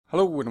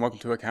Hello and welcome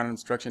to Account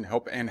Instruction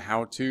Help and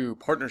How To.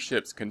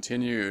 Partnerships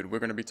continued. We're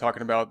going to be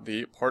talking about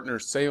the partner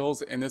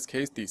sales. In this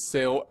case, the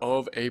sale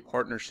of a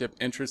partnership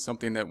interest,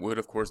 something that would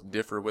of course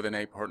differ within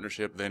a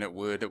partnership than it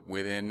would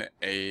within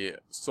a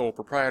sole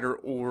proprietor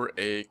or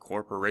a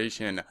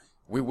corporation.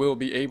 We will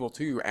be able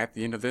to, at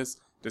the end of this,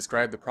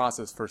 describe the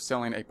process for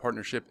selling a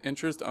partnership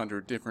interest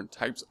under different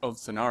types of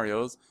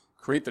scenarios,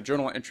 create the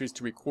journal entries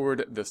to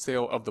record the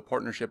sale of the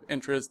partnership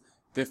interest,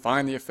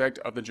 define the effect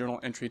of the journal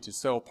entry to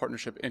sell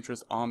partnership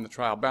interest on the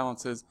trial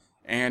balances,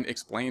 and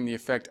explain the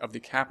effect of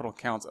the capital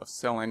accounts of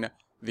selling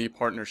the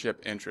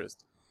partnership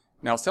interest.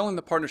 Now, selling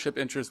the partnership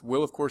interest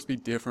will of course be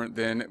different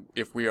than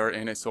if we are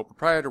in a sole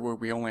proprietor where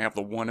we only have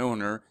the one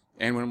owner,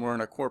 and when we're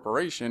in a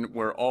corporation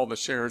where all the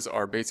shares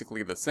are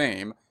basically the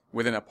same.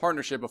 Within a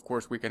partnership, of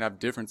course, we can have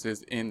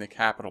differences in the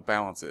capital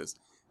balances.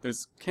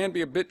 This can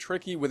be a bit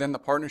tricky within the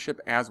partnership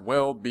as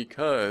well,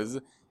 because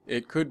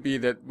it could be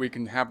that we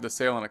can have the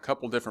sale in a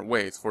couple different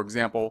ways. For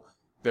example,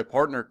 the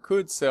partner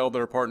could sell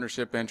their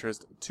partnership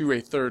interest to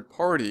a third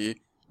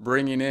party,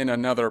 bringing in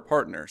another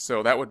partner.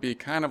 So that would be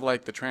kind of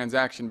like the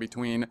transaction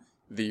between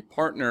the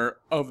partner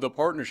of the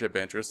partnership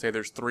interest. Say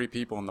there's three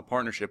people in the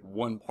partnership,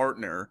 one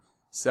partner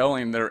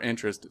selling their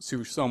interest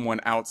to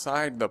someone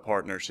outside the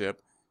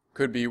partnership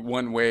could be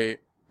one way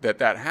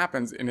that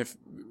happens. And if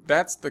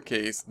that's the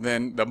case,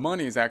 then the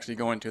money is actually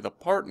going to the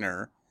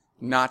partner,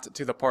 not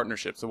to the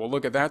partnership. So we'll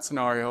look at that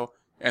scenario,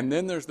 and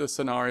then there's the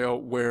scenario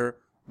where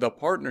the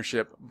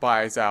partnership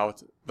buys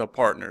out the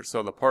partner.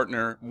 So the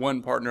partner,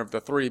 one partner of the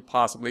three,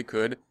 possibly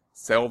could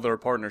sell their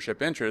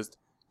partnership interest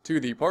to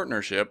the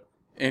partnership,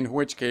 in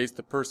which case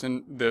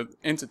the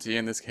entity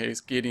in this case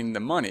getting the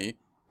money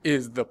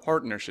is the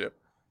partnership.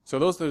 So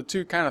those are the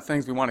two kind of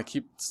things we want to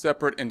keep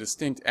separate and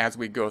distinct as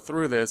we go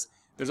through this.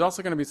 There's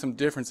also going to be some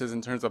differences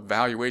in terms of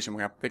valuation.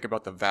 We have to think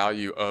about the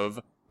value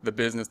of the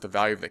business, the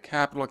value of the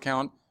capital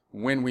account,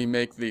 when we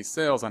make these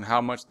sales, on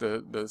how much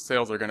the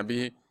sales are going to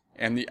be,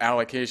 and the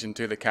allocation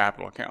to the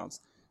capital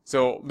accounts.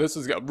 So this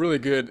is a really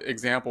good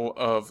example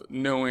of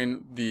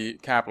knowing the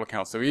capital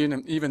accounts. So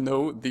even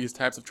though these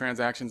types of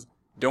transactions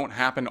don't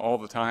happen all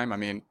the time, I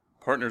mean,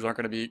 partners aren't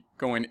going to be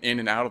going in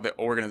and out of the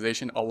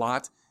organization a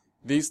lot,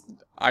 these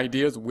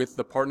ideas with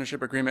the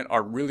partnership agreement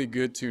are really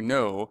good to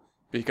know,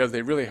 because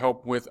they really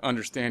help with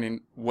understanding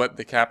what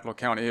the capital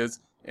account is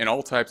in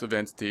all types of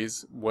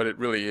entities. What it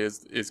really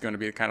is going to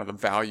be kind of the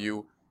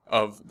value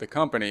of the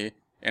company,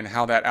 and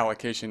how that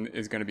allocation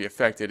is going to be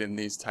affected in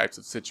these types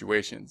of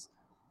situations.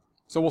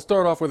 So we'll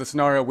start off with a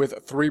scenario with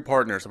three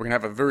partners. We're going to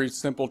have a very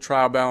simple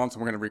trial balance,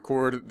 and we're going to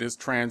record this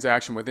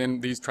transaction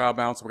within these trial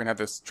balances. We're going to have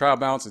this trial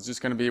balance. It's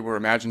just going to be, we're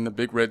imagining the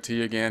big red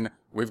T again.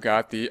 We've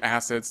got the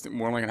assets.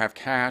 We're only going to have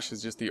cash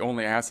as just the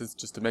only assets,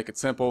 just to make it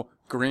simple.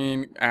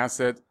 Green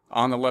asset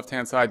on the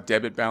left-hand side,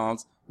 debit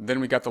balance. Then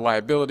we got the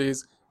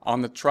liabilities.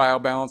 On the trial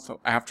balance, so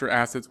after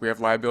assets, we have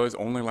liabilities.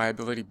 Only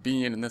liability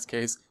being, in this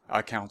case,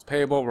 accounts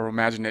payable. We're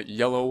imagining it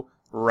yellow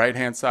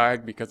right-hand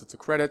side because it's a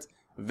credit.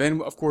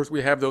 Then, of course,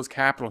 we have those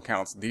capital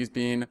accounts, these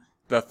being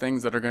the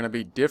things that are going to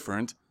be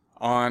different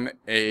on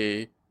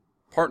a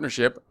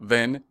partnership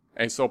than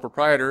a sole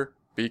proprietor,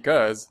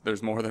 because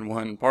there's more than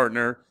one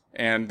partner,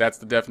 and that's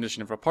the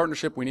definition of a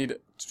partnership. We need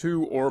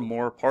two or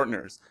more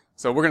partners.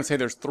 So we're going to say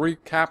there's three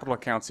capital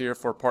accounts here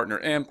for partner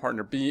M,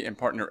 partner B, and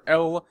partner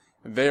L.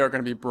 They are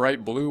going to be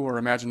bright blue, or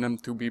imagine them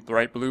to be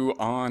bright blue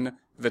on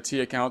the T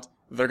account.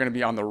 They're going to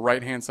be on the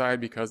right-hand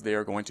side because they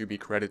are going to be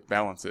credit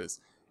balances.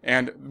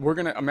 And we're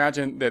going to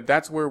imagine that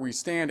that's where we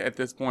stand at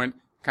this point,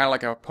 kind of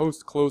like a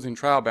post-closing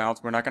trial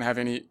balance. We're not going to have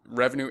any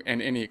revenue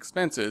and any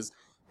expenses,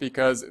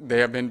 because they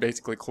have been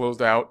basically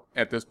closed out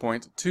at this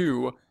point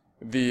to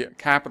the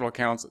capital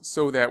accounts,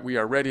 so that we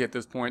are ready at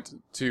this point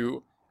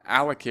to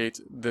allocate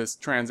this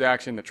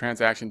transaction, the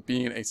transaction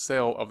being a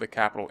sale of the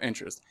capital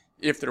interest.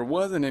 If there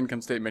was an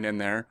income statement in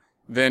there,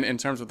 then in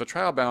terms of the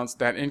trial balance,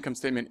 that income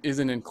statement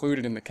isn't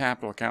included in the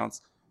capital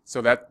accounts.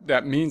 So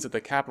that means that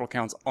the capital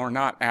accounts are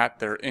not at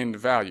their end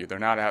value. They're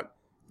not at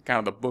kind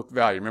of the book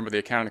value. Remember, the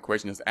accounting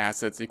equation is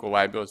assets equal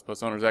liabilities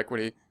plus owner's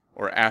equity,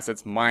 or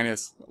assets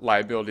minus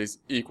liabilities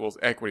equals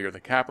equity, or the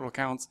capital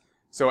accounts.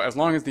 So as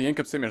long as the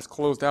income statement is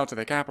closed out to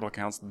the capital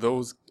accounts,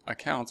 those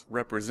accounts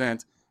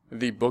represent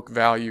the book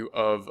value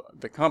of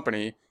the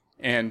company,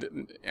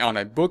 and on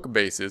a book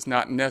basis,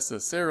 not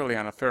necessarily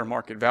on a fair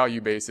market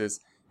value basis.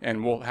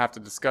 And we'll have to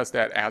discuss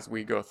that as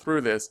we go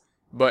through this.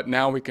 But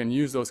now we can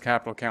use those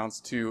capital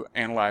accounts to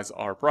analyze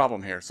our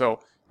problem here.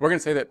 So we're going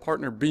to say that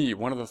partner B,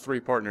 one of the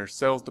three partners,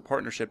 sells the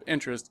partnership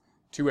interest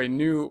to a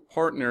new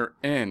partner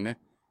N,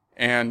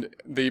 and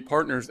the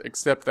partners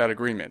accept that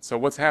agreement. So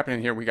what's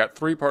happening here, we got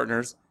three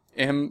partners,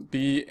 M,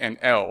 B, and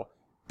L.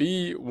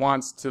 B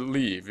wants to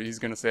leave. He's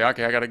going to say,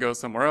 okay, I got to go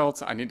somewhere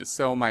else. I need to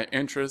sell my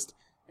interest.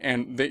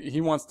 And he or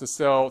she wants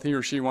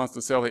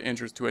to sell the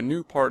interest to a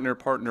new partner,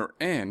 partner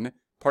N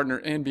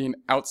being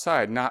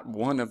outside, not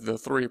one of the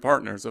three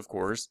partners, of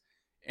course.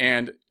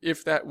 And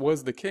if that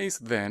was the case,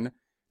 then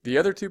the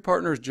other two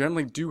partners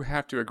generally do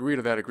have to agree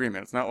to that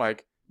agreement. It's not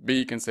like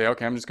B can say,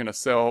 okay, I'm just going to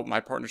sell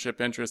my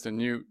partnership interest,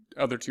 and you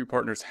other two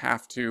partners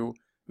have to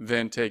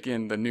then take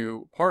in the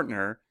new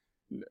partner.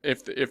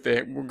 If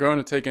they were going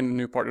to take in the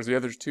new partners, the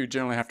others two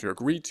generally have to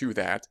agree to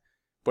that.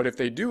 But if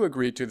they do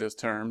agree to these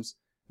terms,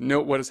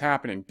 note what is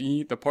happening.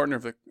 B, the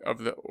partner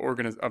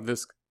of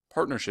this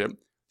partnership,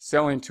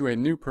 selling to a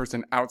new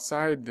person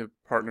outside the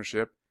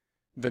partnership,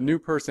 the new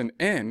person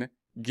N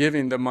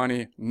giving the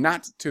money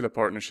not to the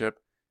partnership,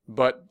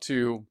 but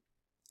to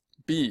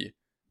B,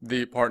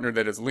 the partner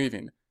that is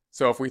leaving.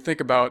 So if we think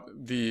about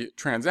the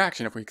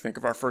transaction, if we think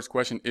of our first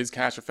question, is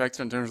cash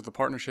affected in terms of the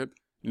partnership?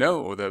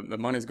 No, the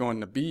money is going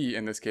to B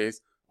in this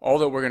case. All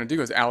that we're going to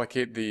do is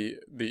allocate the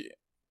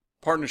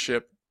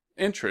partnership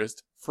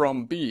interest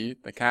from B,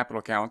 the capital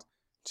account,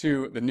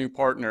 to the new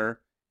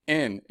partner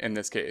N in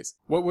this case.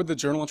 What would the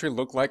journal entry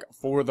look like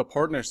for the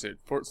partnership?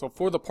 So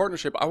for the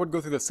partnership, I would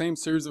go through the same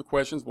series of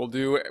questions we'll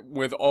do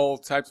with all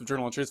types of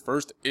journal entries.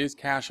 First, is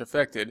cash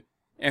affected?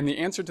 And the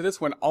answer to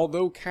this one,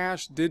 although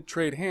cash did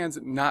trade hands,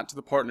 not to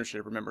the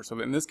partnership, remember. So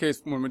in this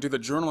case, when we do the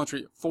journal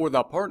entry for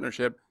the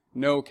partnership,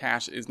 no,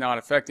 cash is not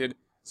affected.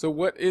 So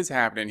what is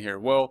happening here?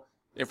 Well,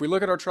 if we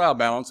look at our trial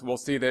balance, we'll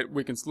see that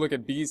we can look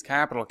at B's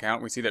capital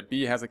account. We see that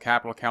B has a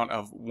capital account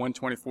of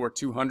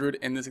 $124,200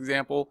 in this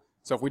example.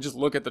 So if we just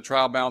look at the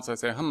trial balance, I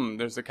say,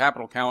 there's a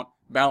capital account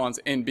balance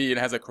in B. It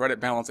has a credit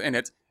balance in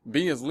it.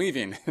 B is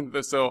leaving.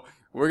 So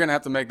we're going to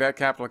have to make that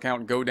capital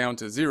account go down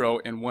to zero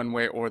in one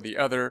way or the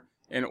other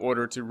in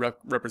order to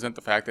represent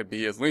the fact that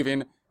B is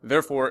leaving.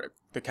 Therefore,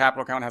 the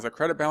capital account has a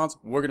credit balance.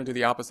 We're going to do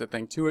the opposite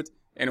thing to it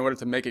in order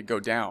to make it go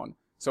down.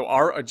 So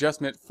our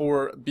adjustment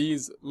for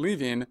B's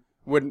leaving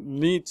would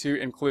need to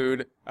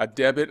include a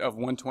debit of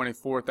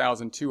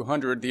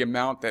 $124,200, the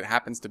amount that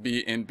happens to be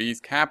in B's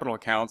capital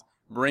account,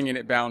 bringing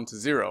it down to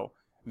zero.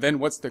 Then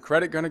what's the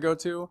credit going to go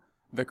to?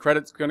 The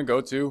credit's going to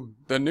go to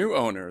the new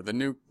owner, the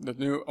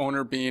new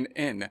owner being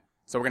N.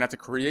 So we're going to have to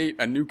create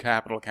a new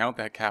capital account,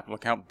 that capital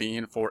account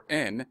being for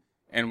N.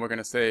 And we're going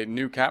to say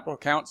new capital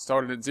account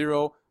started at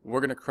zero. We're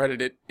going to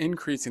credit it,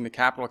 increasing the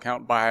capital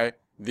account by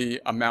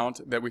the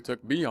amount that we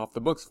took B off the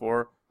books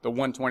for, the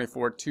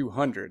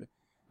 $124,200.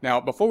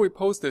 Now, before we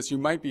post this, you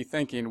might be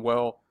thinking,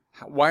 well,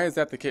 why is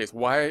that the case?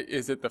 Why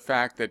is it the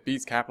fact that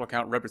B's capital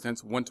account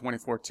represents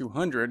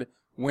 $124,200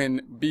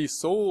 when B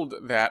sold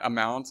that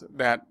amount,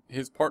 that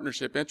his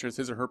partnership interest,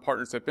 his or her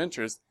partnership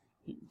interest,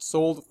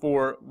 sold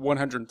for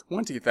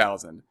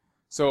 $120,000?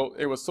 So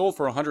it was sold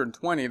for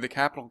 $120,000. The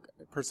capital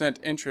percent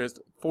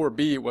interest for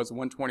B was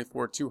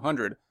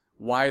 $124,200.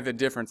 Why the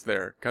difference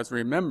there? Because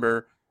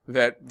remember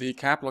that the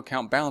capital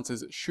account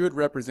balances should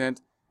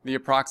represent the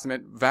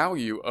approximate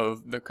value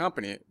of the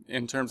company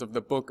in terms of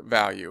the book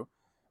value.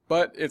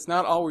 But it's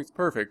not always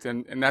perfect,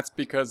 and that's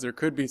because there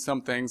could be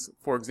some things,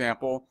 for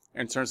example,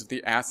 in terms of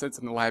the assets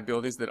and the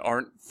liabilities that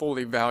aren't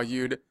fully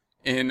valued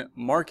in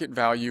market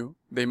value.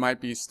 They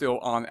might be still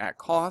on at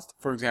cost.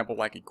 For example,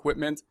 like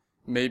equipment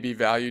may be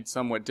valued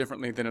somewhat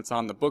differently than it's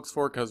on the books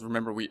for, because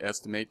remember, we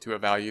estimate to a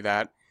value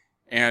that.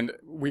 And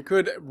we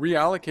could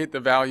reallocate the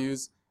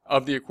values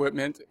of the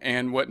equipment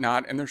and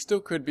whatnot, and there still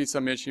could be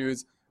some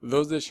issues.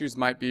 Those issues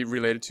might be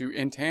related to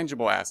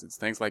intangible assets,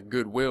 things like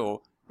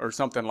goodwill or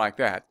something like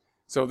that.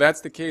 So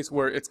that's the case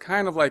where it's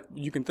kind of like,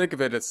 you can think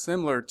of it as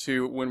similar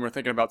to when we're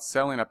thinking about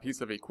selling a piece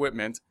of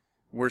equipment.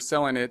 We're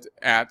selling it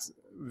at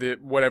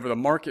whatever the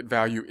market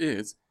value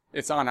is.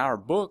 It's on our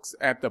books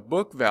at the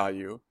book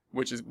value,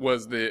 which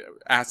was the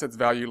assets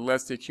value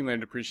less the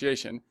accumulated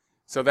depreciation.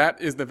 So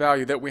that is the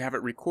value that we have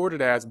it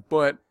recorded as,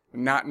 but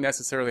not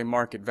necessarily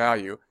market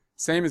value.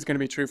 Same is going to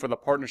be true for the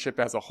partnership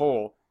as a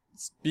whole.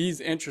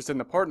 B's interest in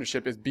the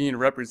partnership is being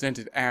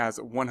represented as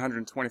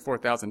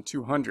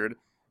 $124,200.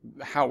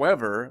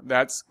 However,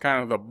 that's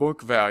kind of the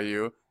book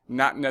value,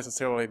 not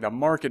necessarily the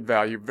market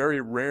value.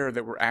 Very rare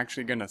that we're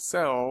actually going to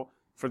sell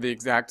for the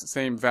exact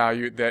same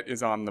value that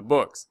is on the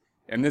books.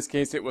 In this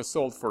case, it was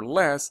sold for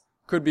less.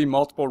 Could be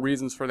multiple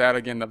reasons for that.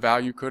 Again, the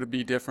value could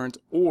be different,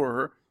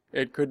 or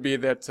it could be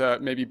that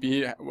maybe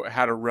B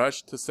had a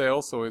rush to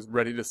sell, so is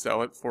ready to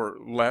sell it for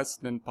less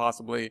than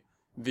possibly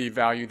the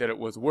value that it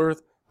was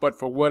worth. But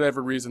for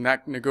whatever reason,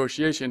 that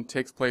negotiation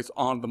takes place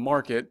on the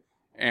market,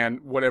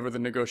 and whatever the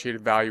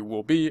negotiated value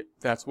will be,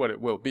 that's what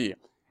it will be.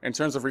 In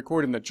terms of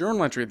recording the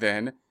journal entry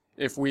then,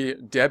 if we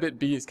debit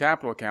B's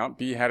capital account,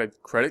 B had a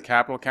credit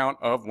capital account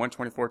of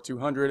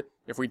 $124,200.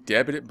 If we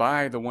debit it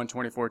by the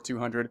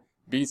 $124,200,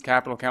 B's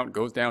capital account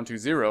goes down to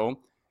zero.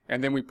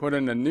 And then we put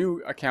in a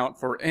new account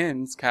for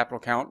N's capital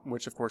account,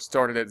 which of course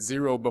started at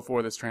zero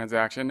before this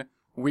transaction.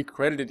 We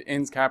credited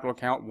N's capital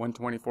account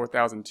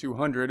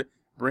 $124,200,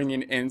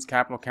 bringing N's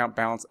capital account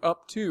balance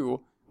up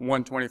to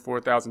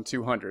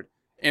 $124,200.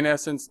 In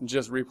essence,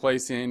 just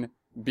replacing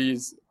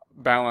B's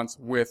balance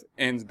with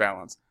N's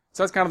balance.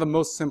 So that's kind of the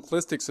most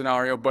simplistic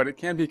scenario, but it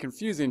can be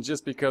confusing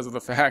just because of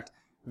the fact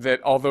that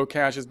although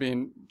cash is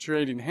being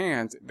traded in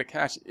hands, the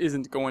cash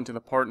isn't going to the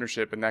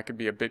partnership, and that could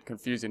be a bit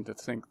confusing to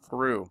think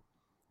through.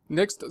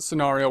 Next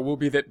scenario will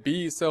be that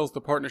B sells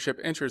the partnership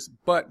interest,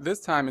 but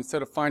this time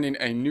instead of finding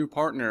a new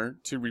partner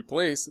to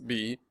replace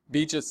B,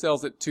 B just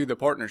sells it to the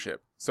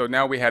partnership. So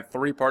now we had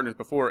three partners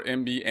before,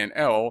 M, B, and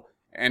L,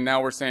 and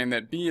now we're saying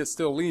that B is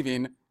still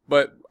leaving,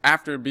 But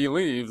after B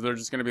leaves, they're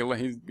just going to be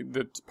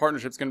the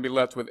partnership's going to be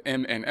left with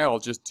M and L,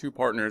 just two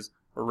partners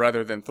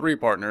rather than three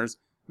partners.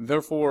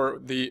 Therefore,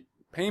 the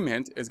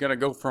payment is going to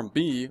go from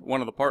B, one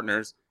of the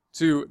partners,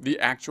 to the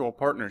actual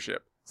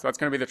partnership. So that's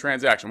going to be the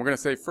transaction. We're going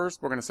to say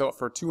first we're going to sell it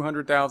for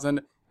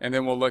 $200,000, and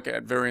then we'll look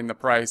at varying the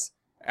price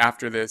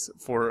after this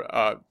for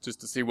just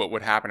to see what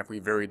would happen if we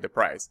varied the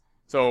price.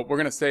 So we're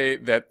going to say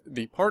that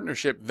the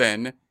partnership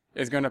then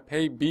is going to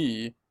pay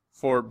B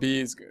for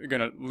B's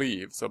going to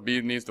leave. So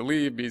B needs to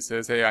leave. B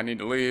says, hey, I need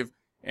to leave,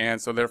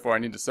 and so therefore I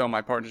need to sell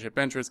my partnership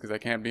interest because I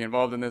can't be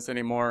involved in this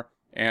anymore,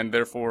 and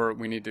therefore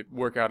we need to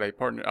work out a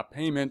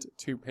payment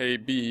to pay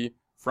B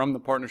from the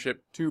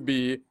partnership to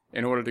B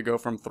in order to go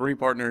from 3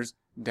 partners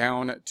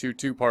down to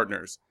 2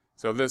 partners.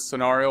 So this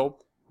scenario,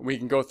 we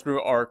can go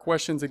through our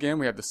questions again.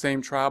 We have the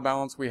same trial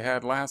balance we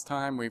had last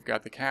time. We've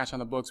got the cash on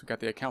the books, we've got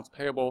the accounts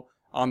payable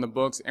on the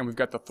books, and we've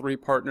got the 3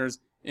 partners,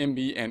 M,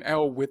 B, and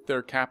L, with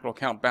their capital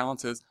account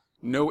balances.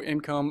 No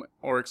income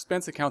or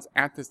expense accounts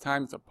at this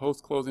time. It's a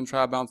post-closing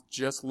trial balance,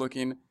 just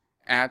looking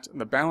at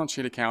the balance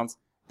sheet accounts,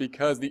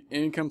 because the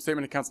income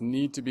statement accounts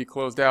need to be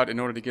closed out in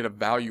order to get a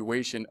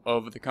valuation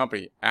of the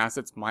company.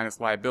 Assets minus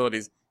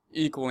liabilities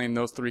equaling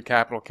those 3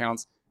 capital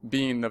accounts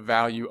being the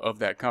value of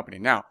that company.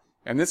 Now,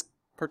 in this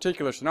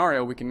particular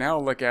scenario, we can now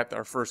look at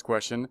our first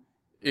question.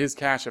 Is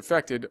cash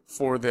affected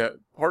for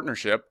the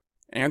partnership?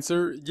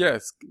 Answer,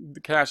 yes, the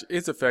cash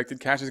is affected.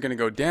 Cash is going to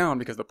go down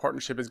because the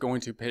partnership is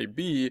going to pay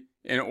B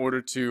in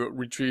order to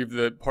retrieve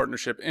the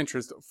partnership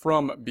interest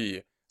from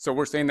B. So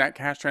we're saying that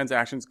cash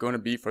transaction is going to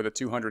be for the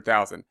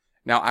 $200,000.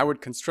 Now, I would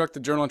construct the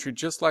journal entry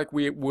just like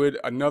we would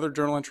another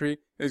journal entry.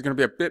 It's going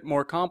to be a bit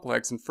more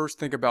complex, and first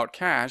think about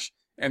cash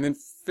and then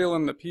fill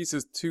in the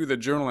pieces to the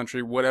journal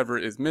entry, whatever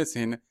is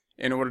missing,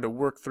 in order to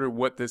work through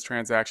what this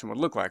transaction would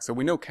look like. So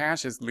we know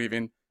cash is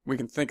leaving. We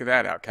can think of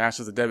that out.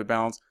 Cash is a debit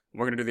balance.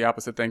 We're going to do the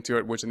opposite thing to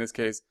it, which in this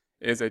case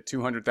is a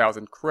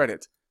 $200,000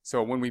 credit.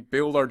 So when we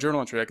build our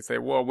journal entry, I can say,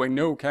 well, we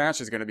know cash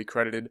is going to be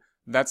credited.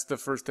 That's the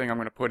first thing I'm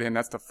going to put in.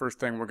 That's the first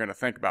thing we're going to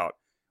think about.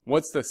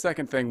 What's the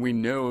second thing we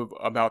know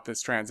about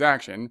this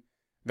transaction?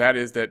 That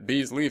is that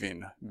B's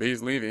leaving.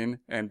 B's leaving,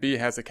 and B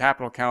has a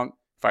capital account.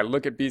 If I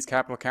look at B's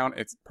capital account,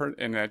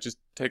 and I just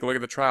take a look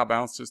at the trial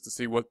balance just to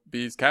see what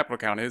B's capital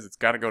account is, it's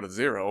got to go to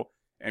 0.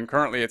 And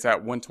currently it's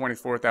at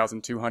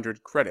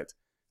 $124,200 credit.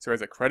 So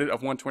as a credit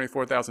of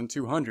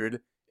 $124,200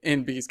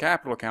 in B's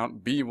capital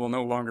account, B will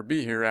no longer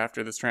be here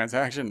after this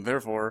transaction.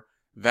 Therefore,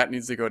 that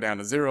needs to go down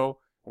to 0.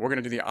 We're going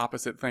to do the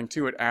opposite thing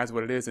to it as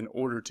what it is in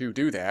order to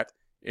do that.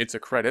 It's a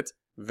credit.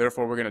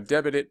 Therefore, we're going to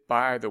debit it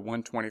by the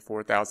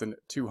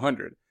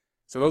 $124,200.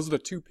 So those are the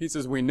 2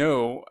 pieces we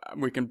know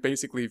we can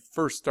basically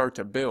first start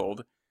to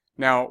build.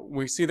 Now,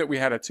 we see that we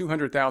had a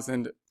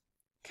 $200,000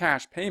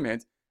 cash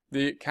payment.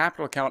 The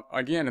capital account,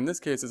 again, in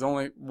this case, is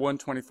only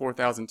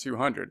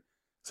 $124,200.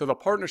 So the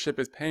partnership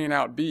is paying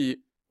out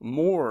B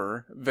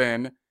more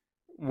than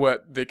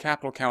what the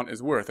capital account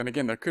is worth. And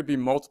again, there could be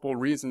multiple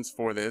reasons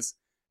for this,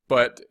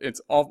 but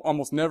it's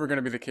almost never going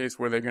to be the case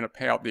where they're going to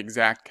pay out the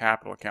exact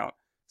capital account.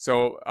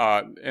 So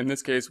in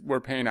this case,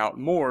 we're paying out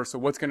more. So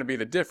what's going to be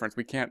the difference?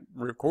 We can't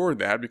record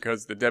that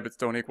because the debits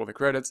don't equal the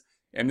credits.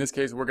 In this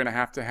case, we're going to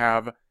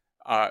have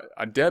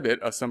a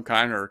debit of some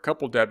kind, or a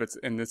couple debits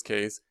in this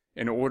case,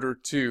 in order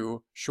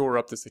to shore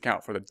up this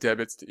account for the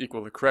debits to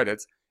equal the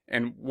credits.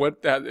 And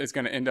what that is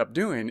going to end up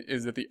doing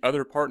is that the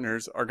other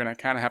partners are going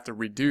to kind of have to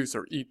reduce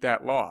or eat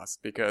that loss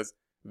because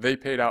they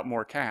paid out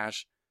more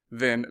cash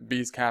than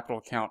B's capital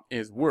account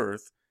is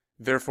worth.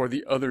 Therefore,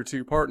 the other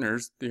 2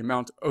 partners, the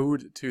amount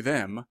owed to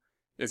them,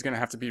 is going to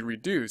have to be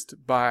reduced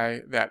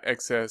by that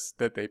excess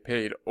that they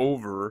paid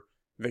over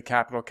the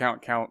capital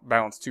account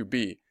balance to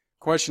B.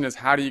 Question is,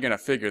 how are you going to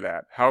figure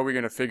that? How are we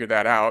going to figure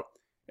that out?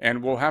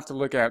 And we'll have to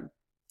look at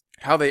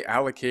how they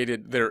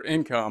allocated their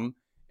income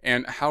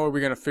and how are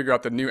we going to figure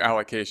out the new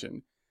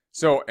allocation.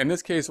 So in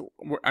this case,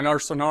 in our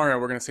scenario,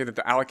 we're going to say that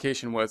the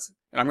allocation was,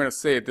 and I'm going to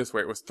say it this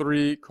way, it was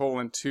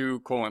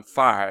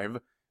 3:2:5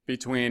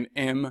 between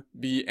M,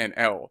 B, and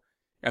L.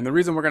 And the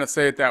reason we're going to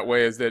say it that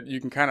way is that you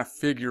can kind of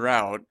figure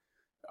out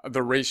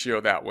the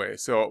ratio that way.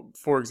 So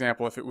for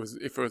example, if it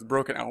was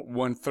broken out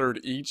 1/3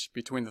 each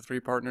between the 3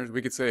 partners,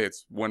 we could say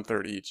it's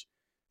 1/3 each.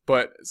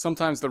 But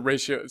sometimes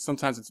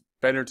it's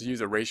better to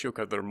use a ratio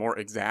because they're more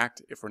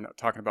exact if we're not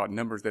talking about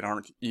numbers that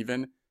aren't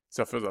even.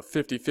 So if there's a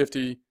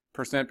 50-50%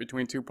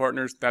 between 2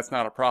 partners, that's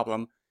not a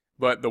problem.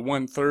 But the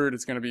 1/3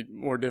 is going to be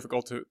more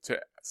difficult to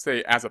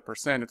say as a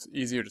percent. It's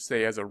easier to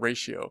say as a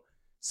ratio.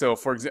 So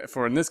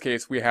for in this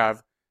case, we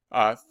have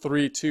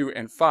 3, 2,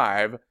 and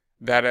 5.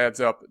 That adds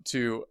up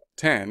to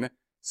 10.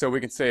 So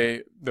we can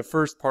say the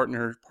first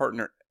partner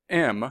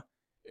M,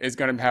 is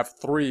going to have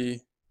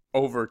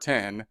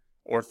 3/10,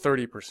 or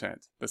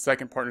 30%. The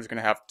second partner is going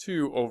to have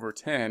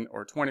 2/10,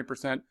 or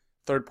 20%.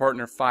 Third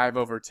partner,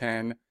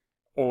 5/10,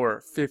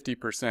 or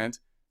 50%.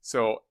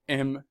 So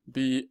M,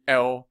 B,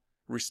 L,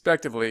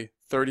 respectively,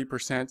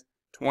 30%,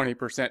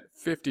 20%,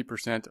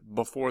 50%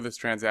 before this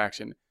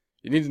transaction.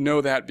 You need to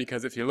know that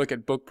because if you look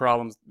at book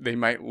problems, they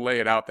might lay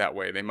it out that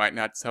way. They might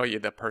not tell you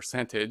the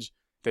percentage,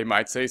 they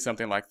might say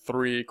something like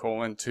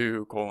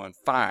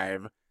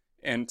 3:2:5.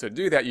 And to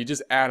do that, you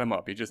just add them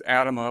up. You just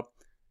add them up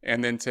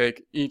and then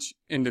take each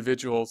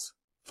individual's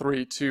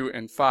 3, 2,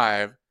 and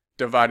 5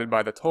 divided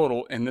by the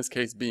total, in this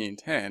case being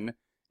 10,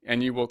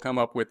 and you will come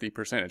up with the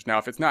percentage. Now,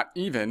 if it's not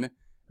even,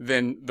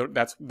 then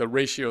that's the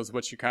ratio is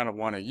what you kind of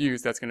want to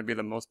use. That's going to be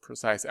the most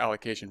precise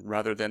allocation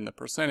rather than the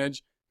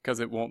percentage, because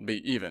it won't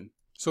be even.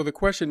 So the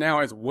question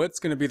now is, what's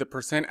going to be the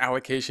percent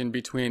allocation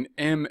between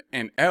M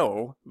and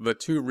L, the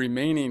two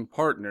remaining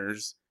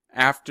partners,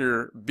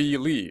 after B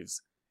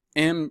leaves?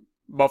 M,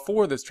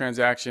 before this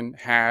transaction,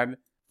 had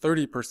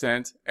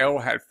 30%, L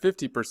had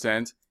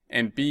 50%,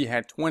 and B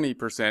had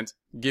 20%,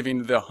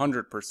 giving the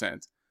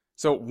 100%.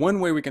 So one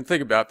way we can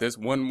think about this,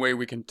 one way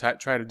we can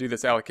try to do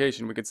this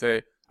allocation, we could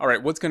say, all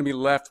right, what's going to be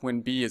left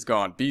when B is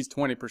gone? B's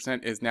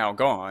 20% is now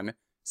gone.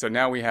 So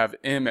now we have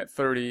M at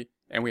 30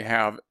 and we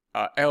have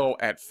L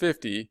at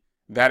 50.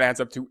 That adds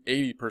up to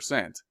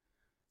 80%.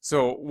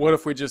 So what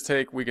if we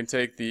can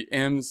take the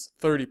M's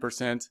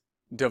 30%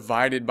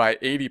 divided by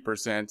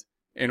 80%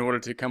 in order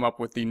to come up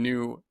with the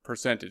new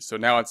percentage. So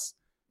now it's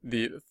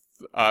the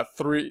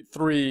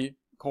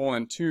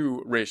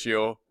 3:2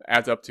 ratio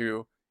adds up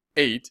to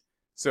 8.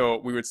 So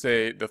we would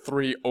say the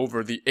 3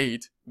 over the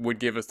 8 would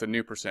give us the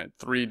new percent.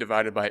 3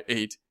 divided by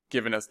 8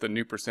 giving us the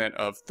new percent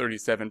of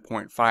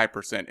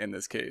 37.5% in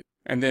this case.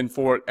 And then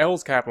for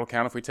L's capital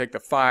account, if we take the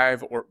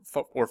 5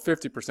 or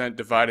 50%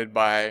 divided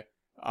by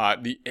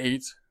the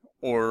 8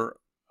 or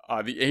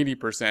the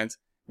 80%,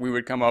 we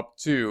would come up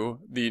to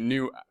the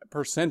new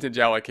percentage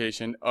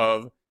allocation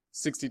of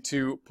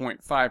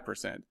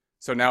 62.5%.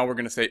 So now we're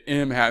going to say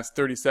M has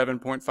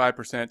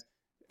 37.5%,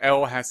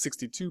 L has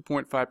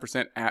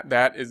 62.5%.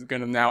 That is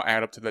going to now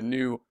add up to the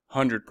new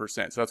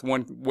 100%. So that's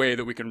one way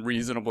that we can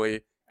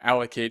reasonably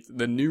allocate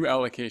the new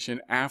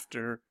allocation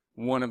after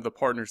one of the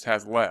partners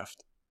has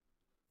left.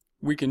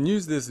 We can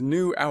use this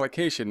new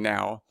allocation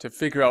now to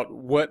figure out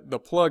what the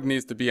plug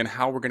needs to be and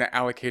how we're going to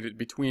allocate it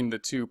between the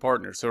two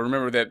partners. So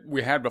remember that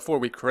we had before,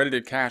 we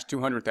credited cash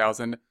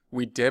 $200,000,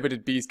 we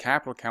debited B's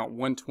capital account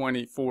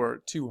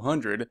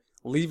 $124,200,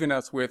 leaving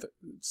us with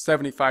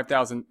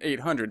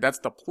 $75,800. That's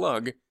the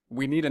plug.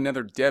 We need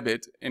another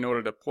debit in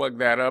order to plug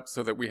that up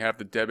so that we have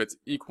the debits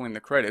equaling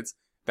the credits.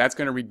 That's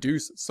going to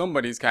reduce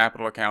somebody's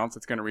capital accounts.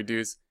 It's going to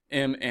reduce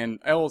M and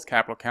L's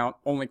capital account.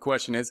 Only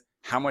question is,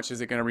 how much is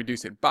it going to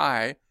reduce it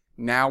by?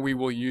 Now we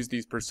will use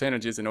these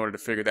percentages in order to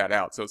figure that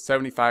out. So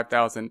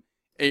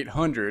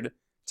 75,800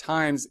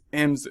 times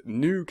M's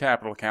new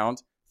capital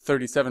account,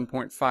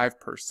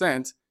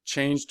 37.5%,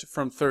 changed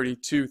from 30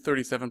 to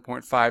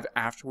 37.5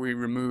 after we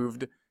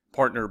removed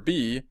partner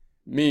B,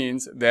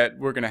 means that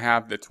we're going to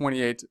have the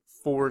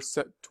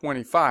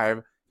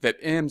 28,425 that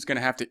M's going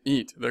to have to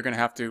eat. They're going to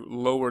have to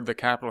lower the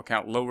capital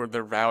account, lower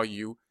their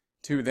value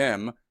to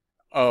them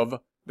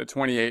of the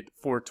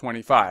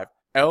 28,425.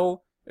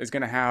 L is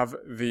going to have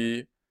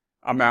the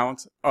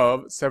amount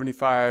of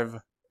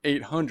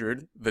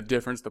 75,800, the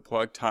difference, the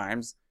plug,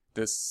 times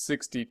the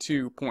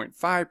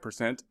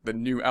 62.5%, the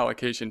new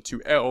allocation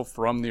to L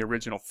from the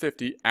original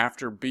 50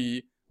 after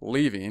B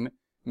leaving,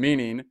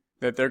 meaning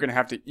that they're going to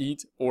have to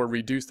eat or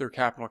reduce their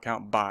capital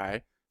account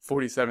by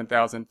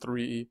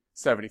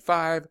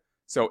 47,375.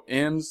 So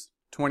M's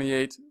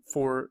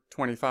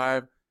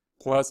 28,425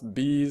 plus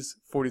B's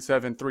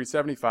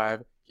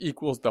 47,375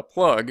 equals the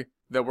plug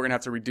that we're going to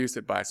have to reduce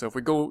it by. So if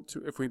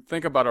we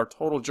think about our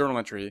total journal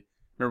entry,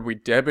 remember we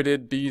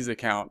debited B's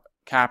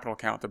capital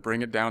account to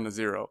bring it down to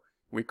 0.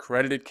 We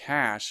credited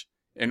cash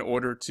in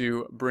order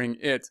to bring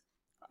it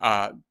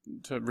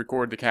to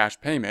record the cash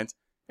payment.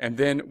 And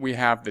then we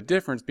have the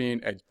difference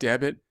being a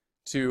debit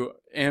to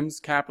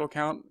M's capital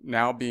account,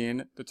 now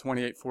being the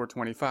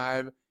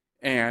 28,425,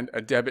 and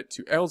a debit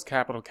to L's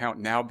capital account,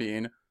 now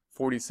being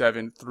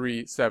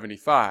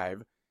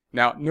 47,375.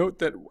 Now note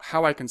that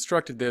how I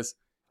constructed this,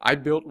 I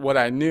built what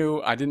I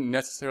knew. I didn't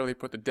necessarily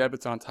put the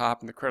debits on top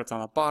and the credits on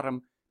the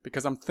bottom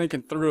because I'm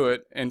thinking through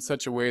it in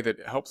such a way that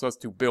it helps us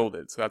to build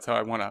it. So that's how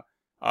I want to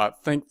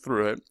think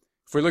through it.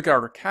 If we look at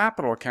our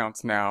capital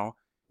accounts now,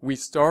 we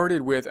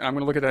started with, and I'm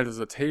going to look at that as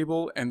a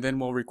table, and then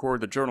we'll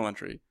record the journal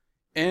entry.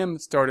 M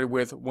started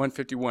with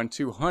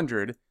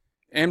 151,200.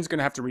 M's going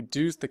to have to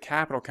reduce the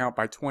capital account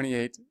by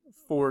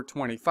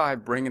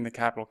 28,425, bringing the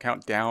capital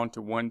account down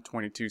to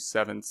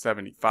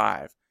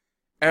 122,775.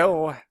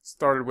 L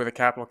started with a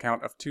capital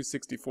account of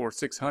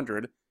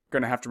 264,600,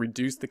 going to have to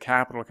reduce the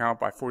capital account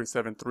by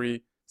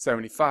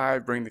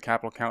 47,375, bring the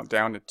capital account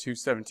down to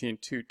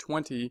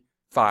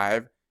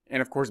 217,225.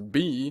 And of course,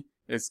 B,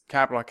 its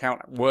capital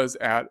account was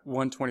at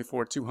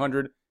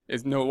 124,200,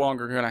 is no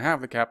longer going to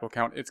have the capital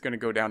account. It's going to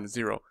go down to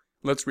 0.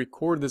 Let's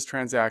record this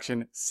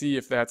transaction, see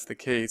if that's the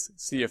case,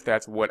 see if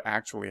that's what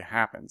actually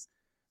happens.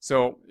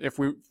 So if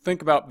we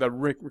think about the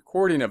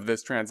recording of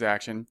this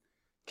transaction,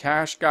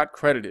 cash got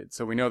credited.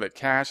 So we know that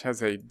cash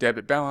has a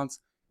debit balance.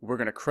 We're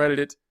going to credit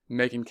it,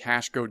 making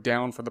cash go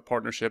down for the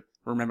partnership.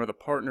 Remember, the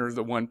partner is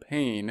the one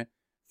paying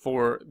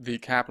for the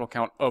capital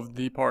account of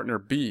the partner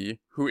B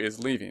who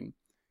is leaving.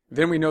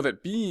 Then we know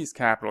that B's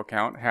capital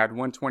account had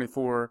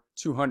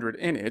 124,200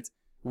 in it.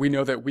 we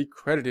know that we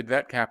credited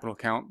that capital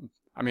account.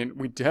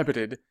 We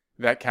debited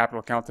that capital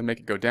account to make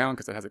it go down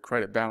because it has a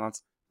credit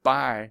balance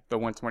by the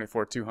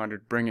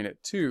 124,200, bringing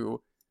it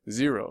to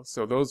 0.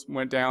 So those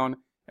went down.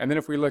 And then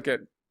if we look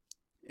at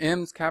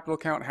M's capital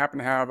account, happened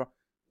to have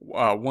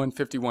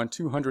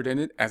 151,200 in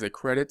it as a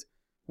credit.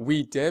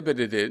 We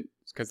debited it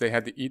because they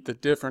had to eat the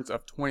difference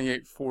of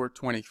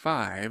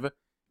 28,425,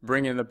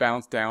 bringing the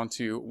balance down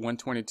to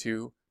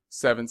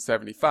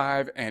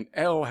 122,775. And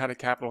L had a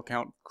capital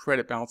account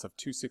credit balance of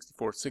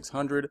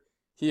 264,600.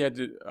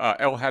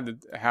 L had to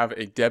have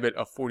a debit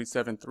of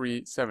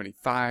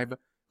 47,375,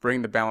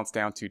 bringing the balance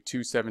down to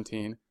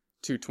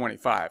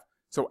 217,225.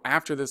 So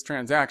after this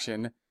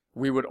transaction,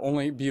 we would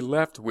only be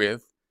left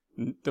with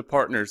the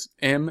partners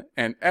M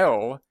and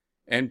L,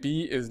 and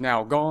B is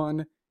now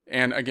gone.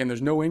 And again,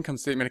 there's no income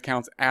statement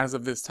accounts as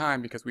of this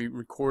time because we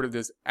recorded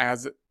this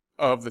as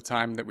of the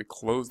time that we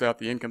closed out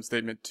the income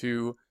statement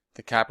to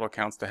the capital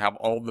accounts to have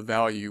all the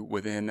value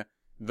within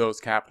those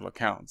capital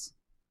accounts.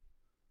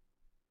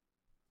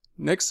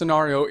 Next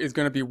scenario is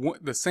going to be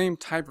the same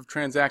type of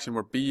transaction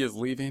where B is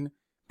leaving,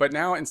 but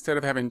now instead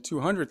of having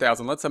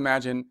 200,000, let's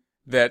imagine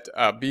that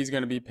B is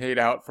going to be paid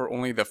out for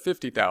only the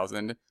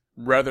 50,000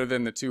 rather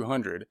than the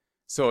 200.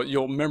 So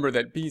you'll remember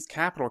that B's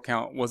capital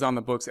account was on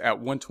the books at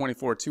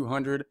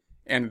 124,200,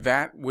 and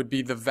that would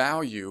be the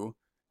value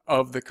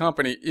of the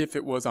company if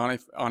it was on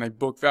a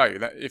book value.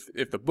 That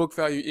if the book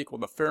value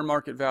equaled the fair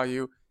market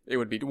value, it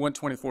would be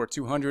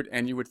 124,200,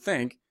 and you would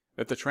think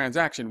that the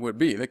transaction would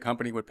be the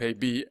company would pay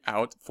B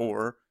out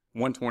for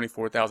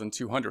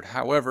 124,200.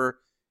 However,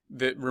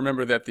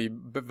 remember that the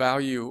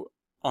value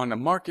on a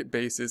market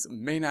basis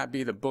may not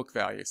be the book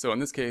value. So in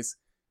this case,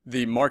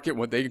 the market,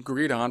 what they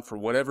agreed on for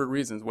whatever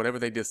reasons, whatever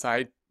they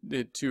decided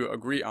to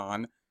agree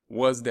on,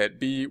 was that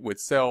B would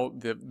sell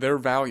their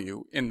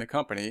value in the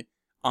company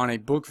on a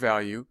book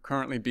value,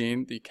 currently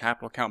being the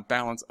capital account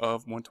balance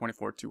of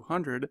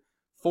 124,200,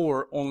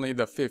 for only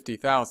the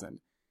 50,000.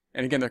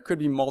 And again, there could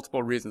be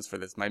multiple reasons for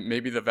this.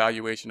 Maybe the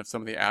valuation of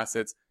some of the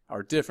assets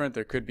are different.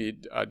 There could be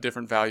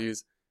different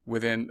values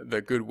within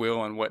the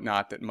goodwill and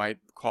whatnot that might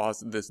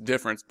cause this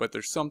difference, but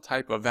there's some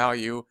type of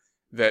value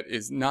that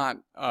is not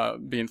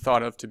being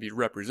thought of to be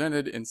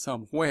represented in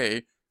some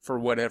way for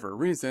whatever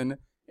reason,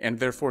 and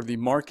therefore the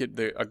market,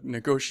 the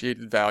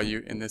negotiated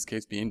value in this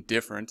case being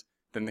different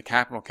than the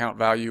capital account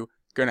value,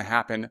 going to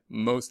happen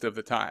most of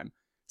the time.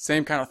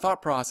 Same kind of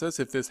thought process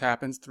if this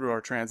happens through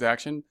our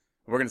transaction.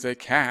 We're going to say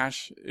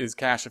cash. Is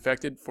cash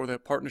affected for the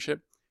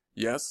partnership?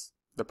 Yes,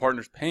 the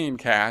partner's paying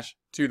cash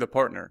to the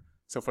partner.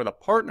 So for the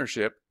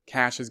partnership,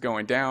 cash is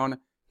going down.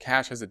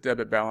 Cash has a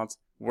debit balance.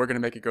 We're going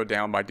to make it go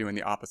down by doing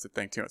the opposite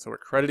thing to it. So we're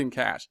crediting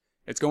cash.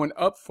 It's going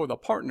up for the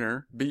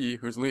partner, B,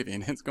 who's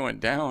leaving. It's going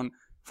down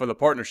for the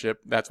partnership.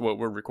 That's what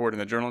we're recording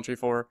the journal entry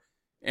for.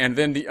 And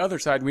then the other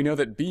side, we know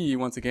that B,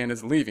 once again,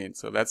 is leaving.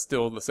 So that's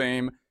still the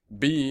same.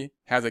 B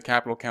has a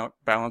capital account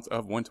balance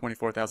of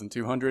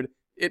 124,200.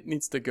 It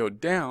needs to go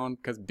down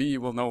because B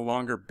will no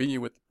longer be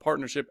with the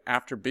partnership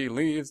after B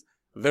leaves.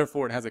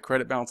 Therefore, it has a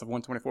credit balance of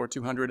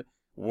 124,200.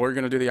 We're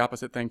going to do the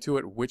opposite thing to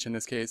it, which in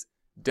this case,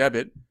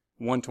 debit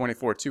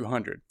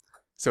 124,200.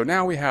 So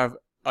now we have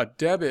a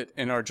debit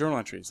in our journal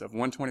entries of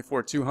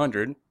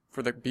 124,200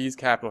 for the B's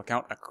capital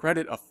account, a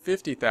credit of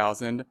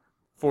 50,000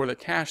 for the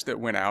cash that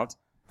went out.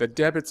 The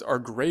debits are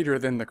greater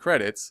than the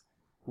credits.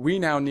 We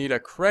now need a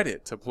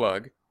credit to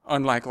plug,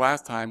 unlike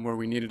last time where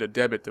we needed a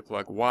debit to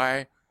plug.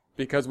 Why?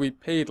 Because we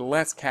paid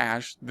less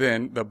cash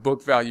than the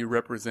book value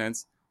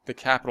represents the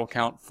capital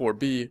account for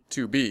B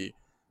to B.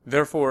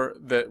 Therefore,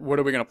 what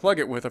are we going to plug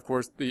it with? Of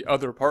course, the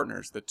other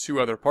partners, the two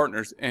other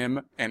partners,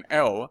 M and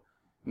L.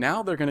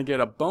 Now they're going to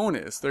get a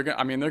bonus. They're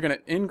going to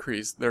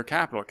increase their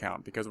capital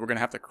account because we're going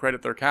to have to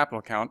credit their capital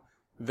account.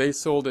 They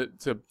sold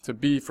it to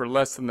B for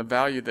less than the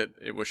value that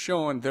it was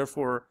shown.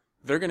 Therefore,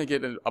 they're going to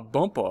get a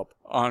bump up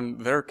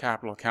on their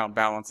capital account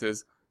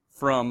balances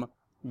from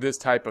this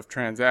type of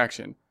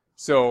transaction.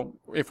 So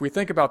if we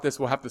think about this,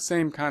 we'll have the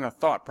same kind of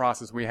thought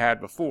process we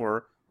had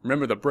before.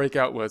 Remember, the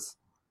breakout was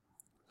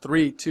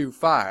 3, 2,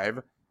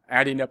 5,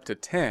 adding up to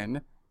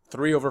 10,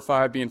 3 over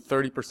 5 being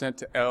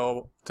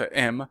 30% to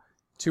M,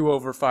 2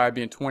 over 5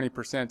 being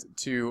 20%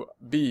 to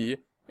B,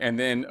 and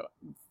then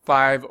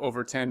 5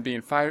 over 10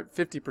 being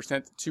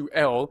 50% to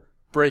L,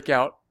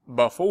 breakout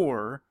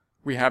before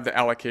we have the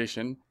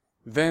allocation.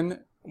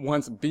 Then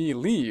once B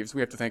leaves,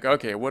 we have to think,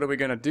 okay, what are we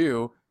going to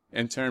do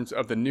in terms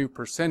of the new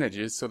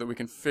percentages so that we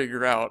can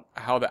figure out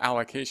how the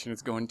allocation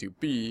is going to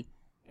be.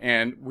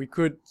 And we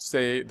could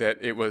say that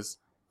it was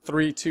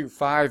 3, 2,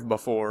 5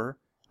 before.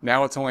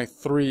 Now it's only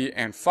 3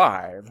 and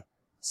 5.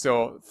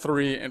 So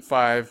 3 and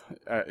 5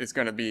 is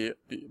going to be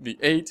the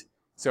 8.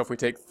 So if we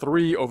take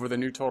 3 over the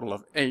new total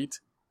of 8,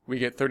 we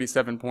get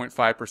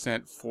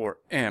 37.5% for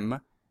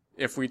M.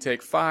 If we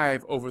take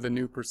 5 over the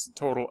new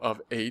total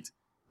of 8,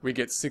 we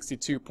get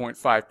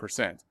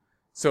 62.5%.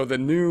 So the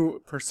new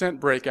percent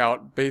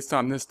breakout based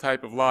on this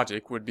type of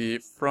logic would be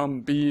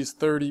from B's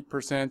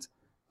 30%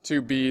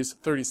 to B's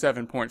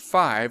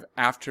 37.5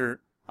 after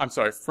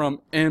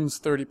from M's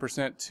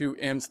 30% to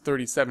M's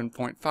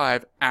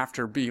 37.5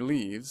 after B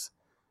leaves,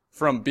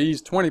 from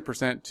B's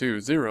 20%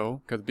 to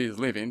 0, because B is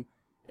leaving,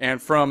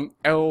 and from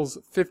L's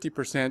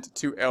 50%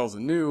 to L's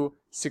new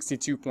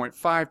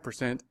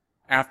 62.5%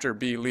 after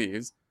B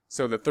leaves.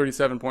 So the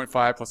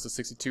 37.5 plus the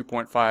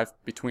 62.5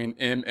 between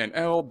M and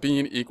L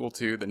being equal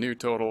to the new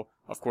total,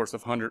 of course,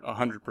 of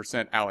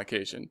 100%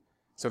 allocation.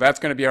 So that's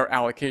going to be our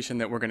allocation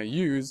that we're going to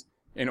use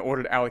in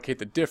order to allocate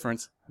the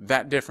difference,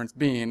 that difference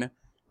being,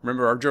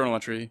 remember our journal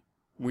entry,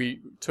 we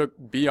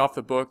took B off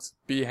the books.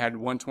 B had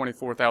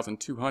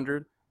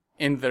 124,200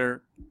 in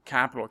their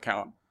capital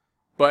account,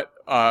 but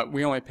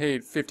we only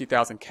paid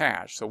 50,000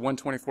 cash. So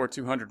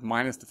 124,200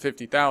 minus the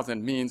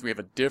 50,000 means we have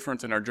a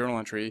difference in our journal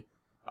entry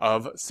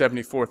of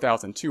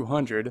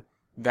 74,200.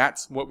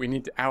 That's what we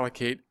need to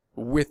allocate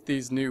with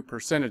these new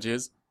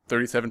percentages,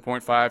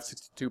 37.5,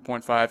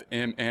 62.5,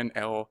 M and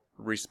L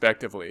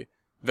respectively.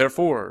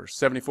 Therefore,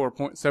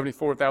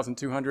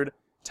 74,200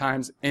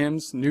 times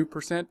M's new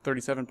percent,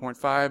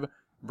 37.5,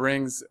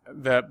 brings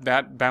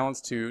that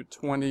balance to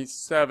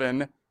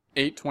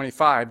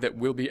 27,825 that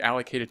will be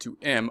allocated to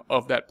M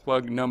of that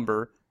plug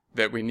number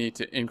that we need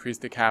to increase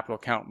the capital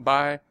account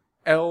by.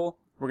 L,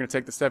 we're going to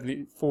take the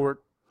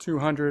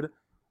 74,200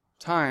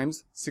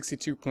 times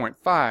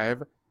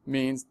 62.5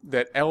 means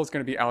that L is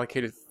going to be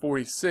allocated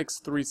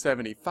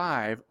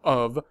 46,375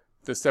 of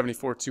the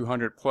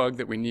 74,200 plug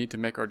that we need to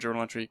make our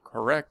journal entry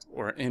correct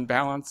or in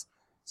balance.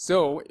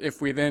 So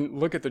if we then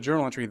look at the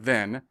journal entry,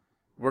 then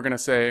we're going to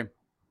say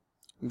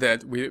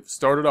that we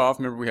started off,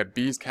 remember we had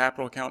B's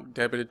capital account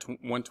debited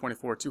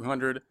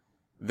 124,200,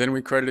 then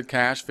we credited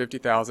cash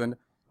 50,000.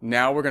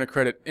 Now we're going to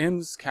credit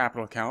M's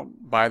capital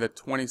account by the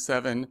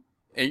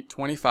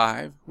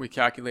 27,825 we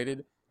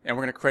calculated, and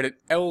we're going to credit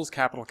L's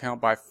capital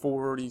account by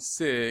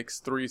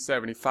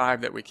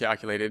 46,375 that we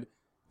calculated,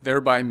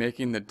 thereby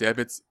making the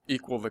debits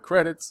equal the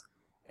credits.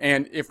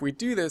 And if we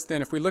do this,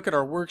 then if we look at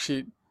our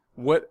worksheet,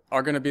 what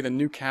are going to be the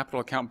new capital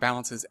account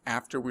balances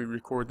after we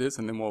record this,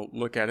 and then we'll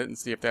look at it and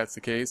see if that's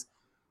the case.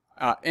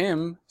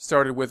 M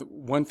started with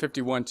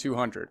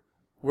 151,200.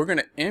 We're going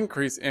to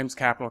increase M's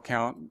capital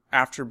account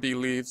after B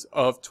leaves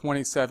of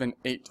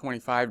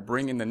 27,825,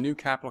 bringing the new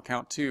capital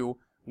account to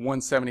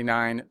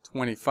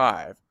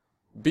 179,25.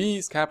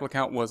 B's capital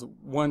account was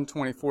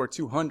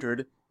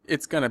 124,200.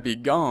 It's going to be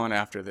gone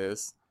after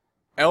this.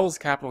 L's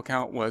capital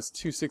account was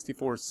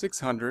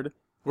 264,600.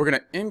 We're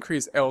going to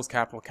increase L's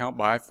capital account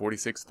by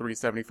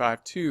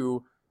 46,375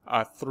 to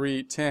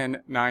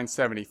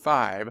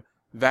 310,975.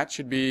 That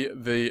should be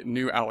the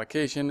new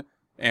allocation.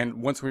 And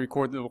once we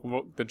record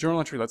the journal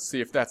entry, let's see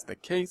if that's the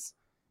case.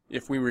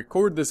 If we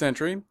record this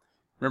entry,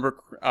 remember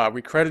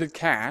we credited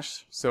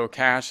cash, so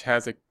cash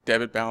has a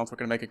debit balance. We're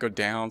going to make it go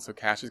down, so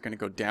cash is going to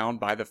go down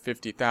by the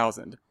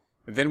 50,000.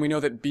 Then we know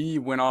that B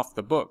went off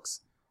the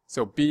books.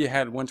 So B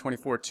had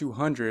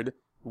 124,200.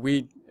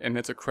 And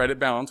it's a credit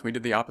balance. We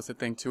did the opposite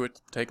thing to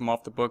it, take them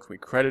off the books. We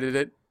credited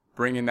it,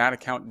 bringing that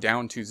account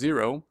down to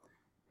 0.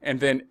 And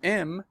then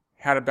M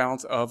had a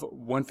balance of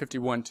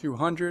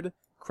 151,200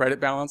 credit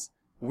balance.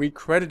 We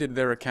credited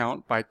their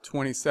account by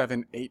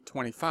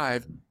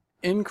 27,825,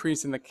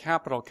 increasing the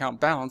capital account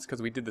balance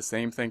because we did the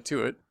same thing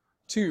to it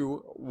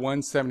to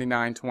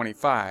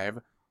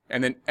 179,25.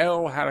 And then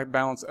L had a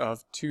balance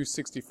of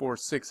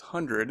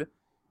 264,600.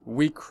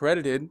 We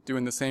credited,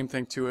 doing the same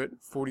thing to it,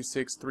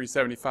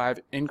 46,375,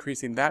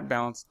 increasing that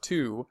balance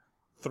to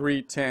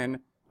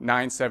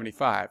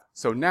 310,975.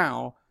 So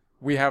now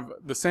we have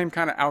the same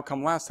kind of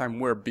outcome last time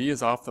where B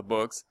is off the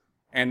books,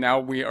 and now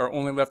we are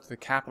only left with the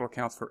capital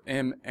accounts for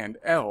M and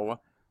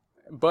L.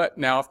 But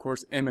now, of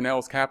course, M and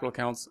L's capital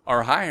accounts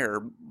are higher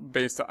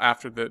based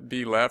after the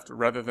B left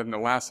rather than the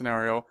last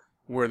scenario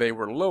where they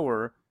were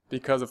lower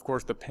because, of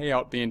course, the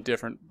payout being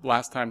different.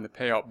 Last time the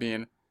payout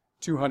being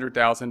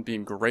 200,000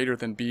 being greater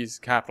than B's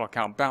capital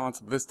account balance.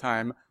 This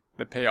time,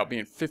 the payout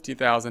being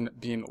 50,000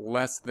 being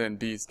less than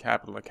B's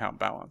capital account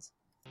balance.